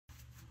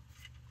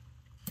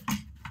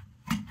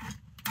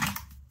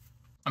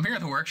I'm here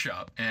at the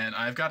workshop, and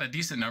I've got a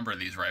decent number of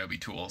these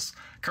Ryobi tools.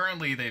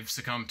 Currently, they've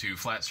succumbed to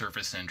flat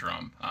surface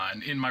syndrome,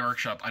 and in my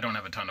workshop, I don't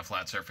have a ton of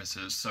flat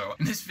surfaces, so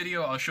in this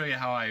video, I'll show you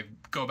how I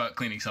go about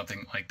cleaning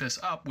something like this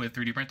up with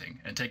 3D printing,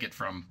 and take it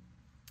from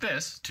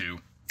this to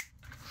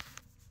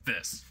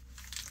this.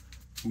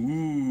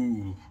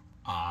 Ooh.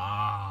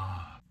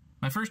 Ah.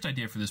 My first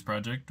idea for this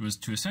project was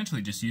to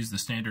essentially just use the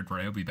standard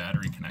Ryobi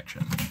battery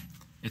connection.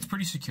 It's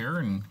pretty secure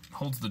and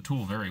holds the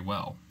tool very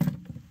well.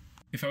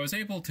 If I was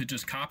able to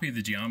just copy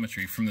the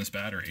geometry from this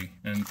battery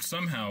and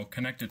somehow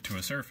connect it to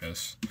a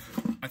surface,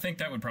 I think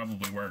that would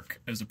probably work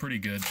as a pretty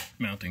good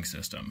mounting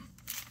system.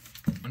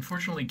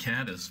 Unfortunately,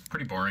 CAD is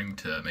pretty boring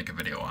to make a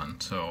video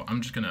on, so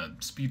I'm just gonna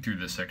speed through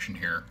this section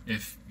here.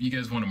 If you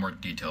guys want a more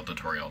detailed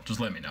tutorial, just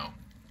let me know.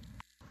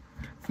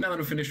 Now that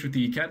I'm finished with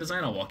the CAD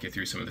design, I'll walk you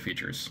through some of the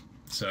features.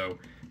 So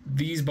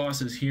these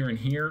bosses here and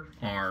here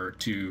are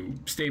to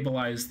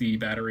stabilize the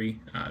battery.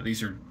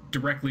 These are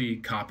directly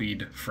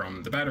copied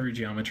from the battery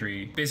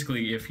geometry.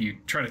 Basically, if you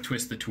try to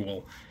twist the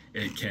tool,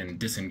 it can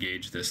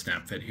disengage this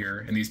snap fit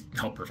here, and these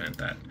help prevent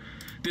that.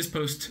 This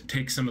post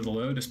takes some of the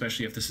load,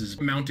 especially if this is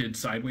mounted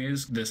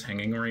sideways, this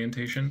hanging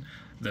orientation.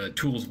 The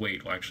tool's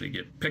weight will actually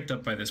get picked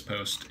up by this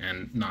post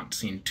and not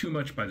seen too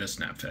much by this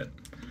snap fit.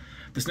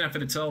 The snap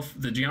fit itself,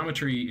 the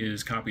geometry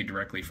is copied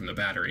directly from the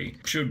battery.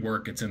 Should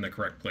work, it's in the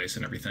correct place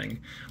and everything.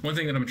 One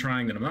thing that I'm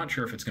trying that I'm not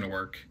sure if it's going to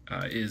work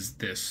is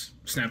this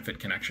snap fit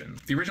connection.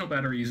 The original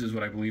battery uses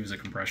what I believe is a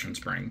compression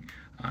spring.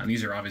 And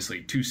these are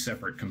obviously two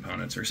separate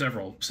components, or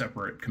several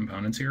separate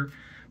components here.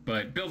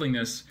 But building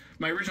this,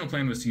 my original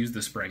plan was to use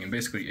the spring and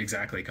basically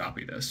exactly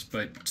copy this.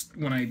 But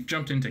when I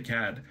jumped into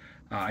CAD,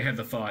 I had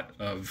the thought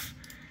of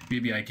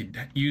maybe I could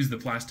use the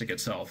plastic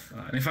itself.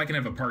 And if I can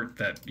have a part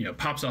that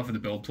pops off of the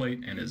build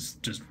plate and is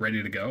just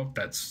ready to go,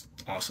 that's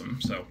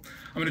awesome. So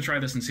I'm going to try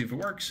this and see if it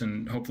works,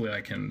 and hopefully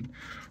I can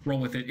roll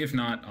with it. If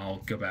not,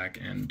 I'll go back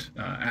and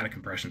add a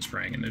compression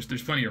spring, and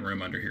there's plenty of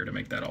room under here to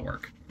make that all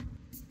work.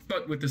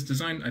 But with this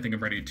design, I think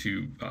I'm ready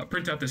to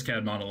print out this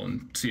CAD model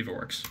and see if it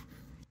works.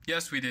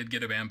 Yes, we did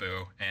get a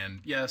bamboo, and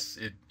yes,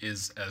 it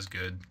is as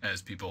good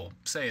as people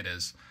say it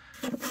is.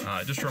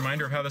 Just a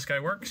reminder of how this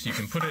guy works. You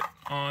can put it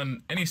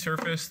on any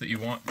surface that you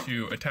want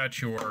to attach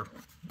your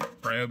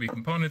Ryobi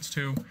components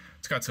to.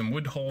 It's got some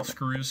wood hole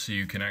screws, so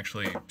you can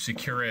actually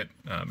secure it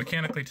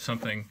mechanically to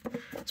something.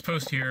 This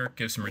post here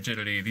gives some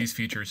rigidity. These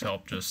features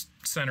help just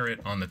center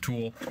it on the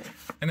tool.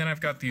 And then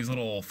I've got these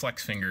little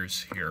flex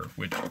fingers here,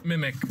 which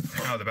mimic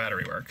how the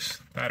battery works.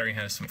 The battery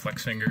has some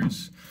flex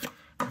fingers.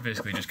 I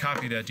basically just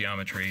copy that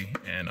geometry,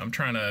 and I'm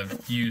trying to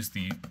use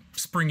the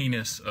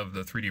springiness of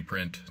the 3D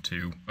print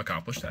to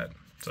accomplish that.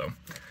 So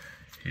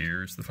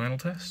here's the final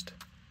test.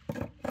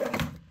 It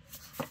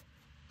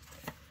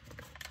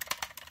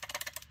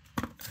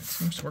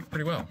seems to work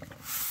pretty well.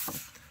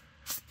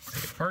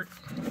 Take it apart.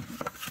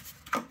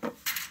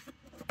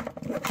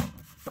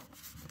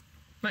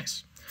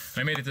 Nice.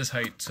 I made it this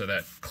height so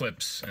that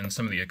clips and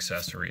some of the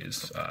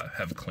accessories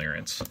have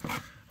clearance. I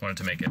wanted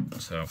to make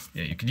it so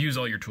you could use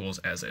all your tools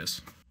as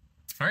is.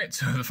 All right,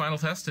 so the final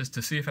test is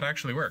to see if it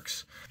actually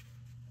works.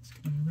 It's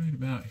going right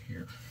about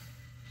here.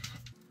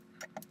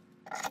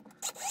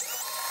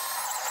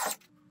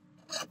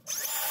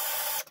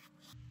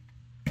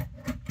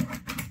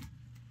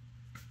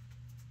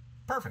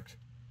 Perfect.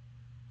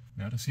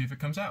 Now to see if it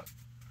comes out.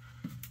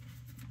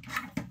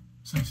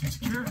 It's nice and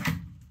secure.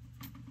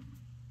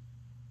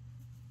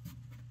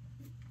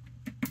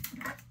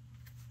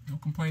 No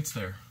complaints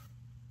there.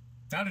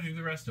 Now to do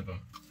the rest of them.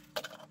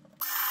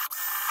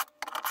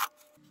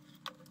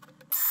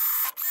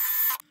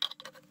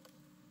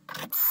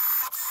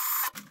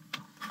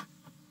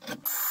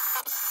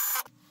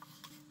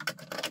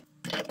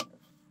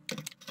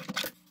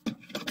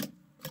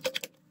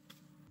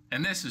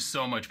 And this is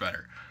so much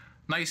better.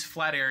 Nice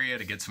flat area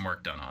to get some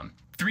work done on.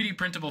 3D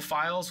printable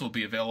files will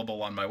be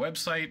available on my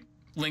website,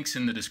 links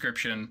in the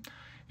description.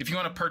 If you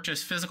want to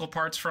purchase physical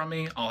parts from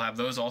me, I'll have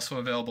those also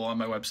available on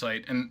my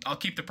website, and I'll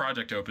keep the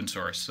project open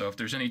source, so if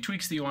there's any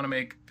tweaks that you want to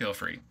make, feel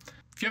free.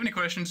 If you have any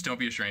questions, don't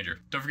be a stranger.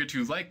 Don't forget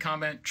to like,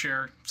 comment,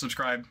 share,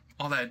 subscribe,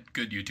 all that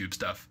good YouTube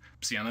stuff.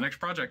 See you on the next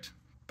project.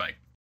 Bye.